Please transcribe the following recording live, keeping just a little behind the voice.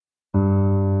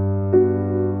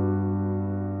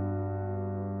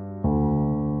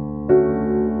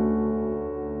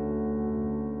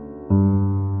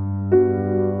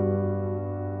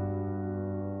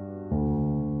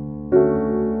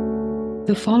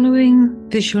The following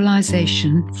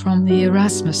visualization from the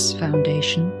Erasmus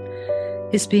Foundation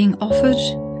is being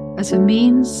offered as a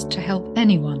means to help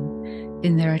anyone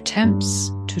in their attempts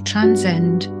to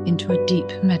transcend into a deep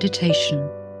meditation.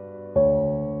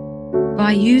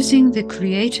 By using the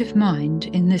creative mind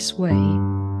in this way,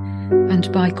 and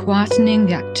by quietening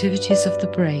the activities of the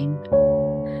brain,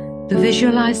 the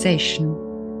visualization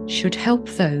should help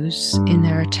those in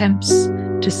their attempts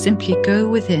to simply go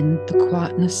within the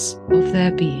quietness of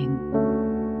their being.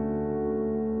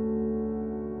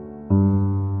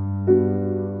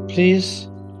 Please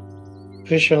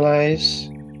visualize.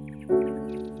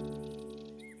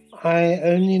 I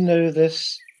only know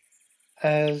this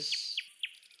as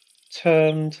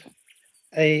termed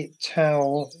a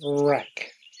towel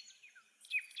rack.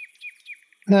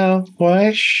 Now,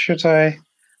 why should I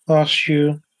ask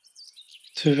you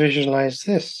to visualize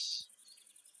this?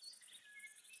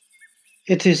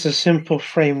 It is a simple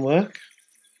framework.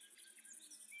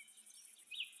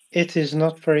 It is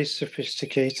not very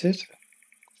sophisticated.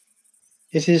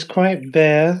 It is quite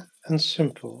bare and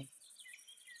simple.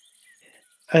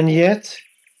 And yet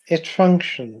it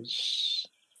functions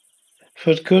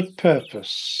for good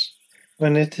purpose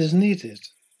when it is needed.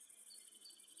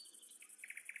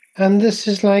 And this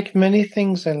is like many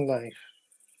things in life,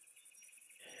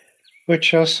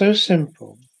 which are so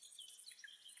simple,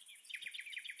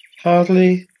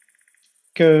 hardly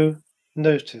go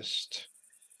noticed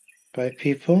by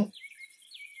people,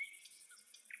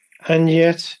 and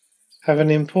yet have an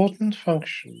important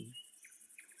function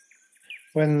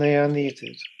when they are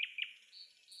needed.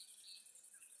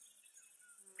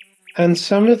 And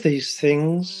some of these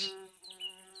things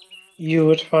you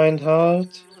would find hard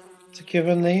to give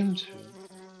a name to,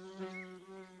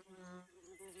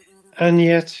 and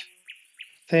yet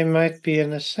they might be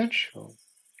an essential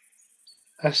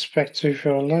aspect of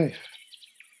your life.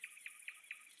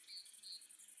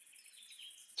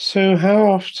 So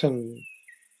how often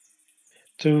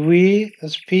do we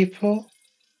as people,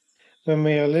 when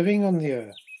we are living on the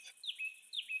earth,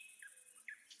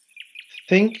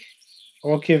 think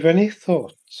or give any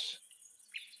thoughts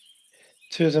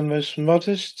to the most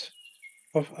modest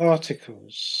of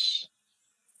articles,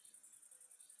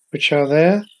 which are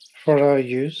there for our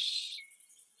use,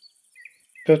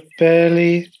 but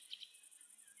barely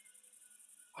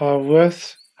are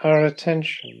worth our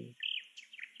attention,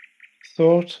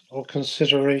 thought, or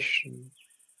consideration,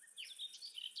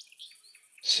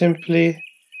 simply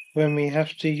when we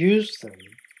have to use them,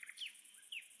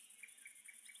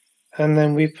 and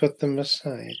then we put them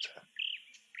aside.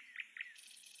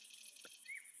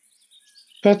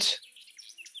 But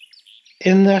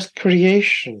in that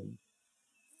creation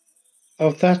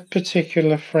of that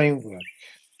particular framework,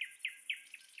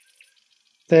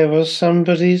 there was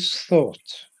somebody's thought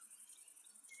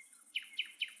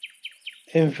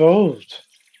involved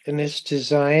in its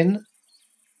design,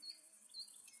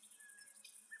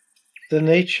 the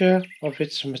nature of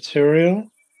its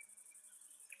material,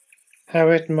 how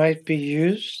it might be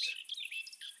used,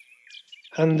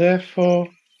 and therefore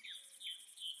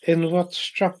in what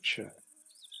structure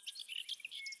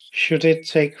should it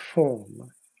take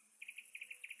form.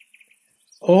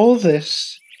 All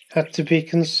this had to be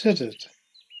considered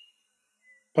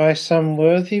by some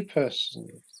worthy person,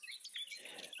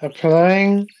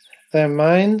 applying their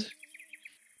mind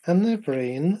and their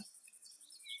brain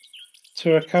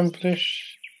to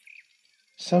accomplish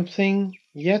something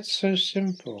yet so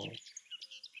simple,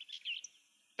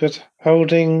 but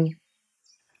holding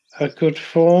a good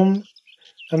form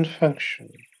and function,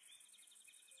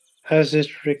 as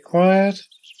is required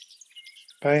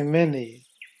by many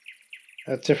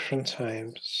at different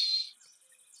times.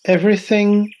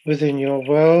 Everything within your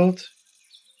world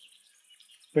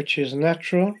which is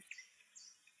natural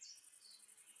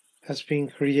has been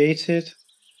created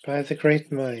by the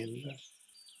great mind,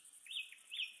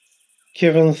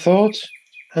 given thought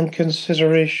and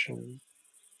consideration,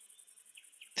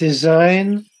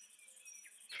 design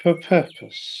for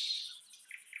purpose,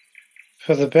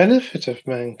 for the benefit of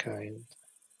mankind,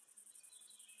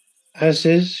 as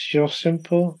is your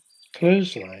simple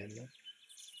clothesline.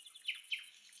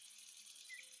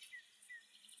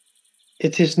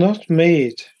 It is not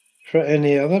made for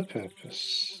any other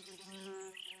purpose.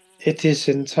 It is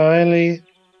entirely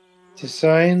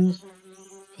designed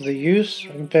for the use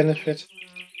and benefit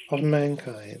of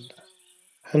mankind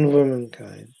and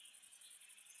womankind.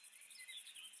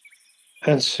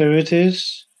 And so it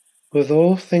is with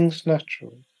all things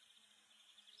natural.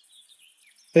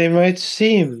 They might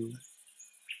seem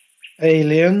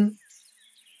alien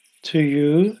to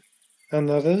you and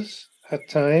others at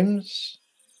times,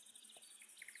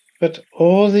 But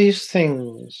all these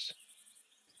things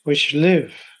which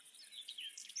live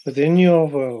within your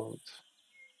world,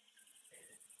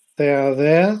 they are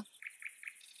there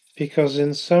because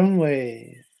in some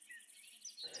way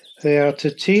they are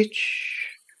to teach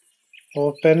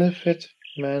or benefit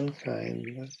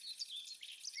mankind,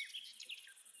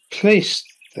 placed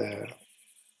there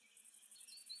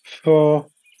for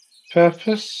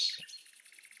purpose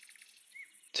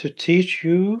to teach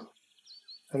you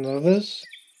and others,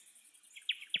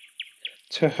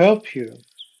 to help you,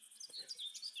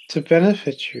 to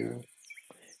benefit you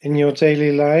in your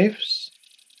daily lives,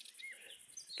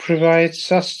 provide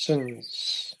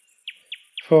sustenance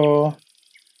for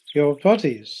your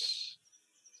bodies,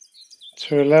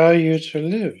 to allow you to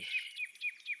live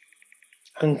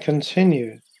and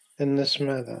continue in this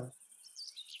manner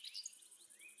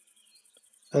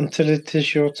until it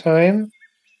is your time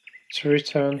to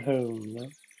return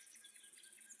home.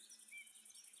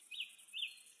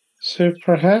 So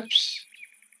perhaps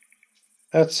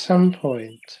at some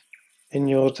point in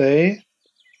your day,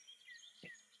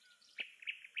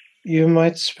 you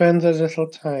might spend a little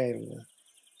time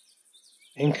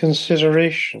in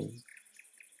consideration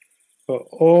for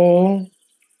all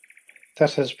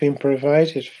that has been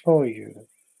provided for you,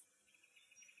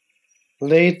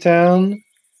 laid down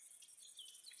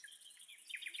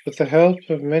with the help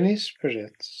of many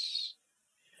spirits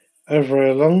over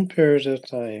a long period of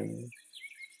time,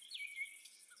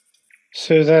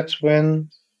 so that when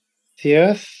the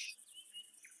earth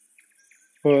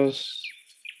was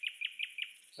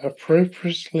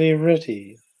appropriately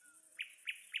ready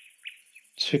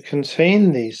to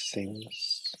contain these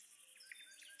things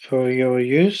for your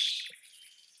use,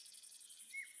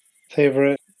 they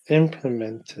were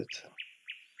implemented,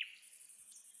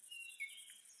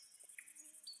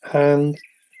 and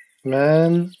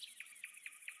man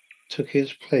took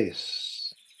his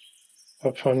place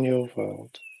upon your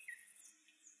world.